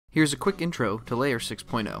Here's a quick intro to Layar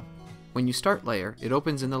 6.0. When you start Layar, it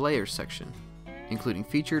opens in the Layers section, including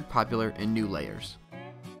featured, popular, and new layers.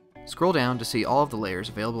 Scroll down to see all of the layers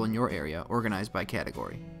available in your area organized by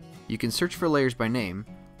category. You can search for layers by name,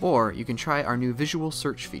 or you can try our new visual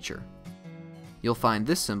search feature. You'll find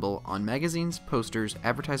this symbol on magazines, posters,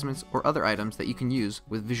 advertisements, or other items that you can use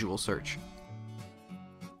with visual search.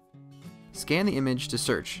 Scan the image to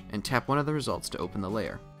search and tap one of the results to open the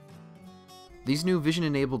layer. These new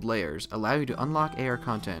vision-enabled layers allow you to unlock AR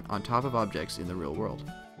content on top of objects in the real world.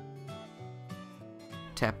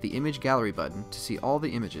 Tap the Image Gallery button to see all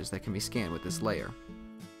the images that can be scanned with this layer.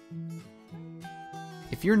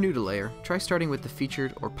 If you're new to Layar, try starting with the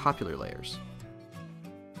featured or popular layers.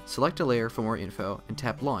 Select a layer for more info and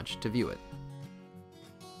tap Launch to view it.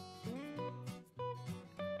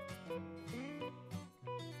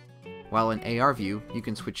 While in AR view, you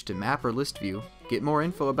can switch to Map or List view, get more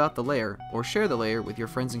info about the layer, or share the layer with your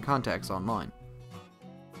friends and contacts online.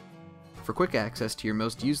 For quick access to your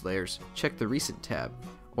most used layers, check the Recent tab,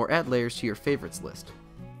 or add layers to your favorites list.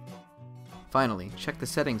 Finally, check the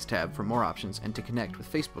Settings tab for more options and to connect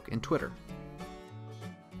with Facebook and Twitter.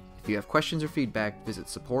 If you have questions or feedback, visit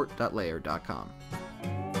support.layar.com.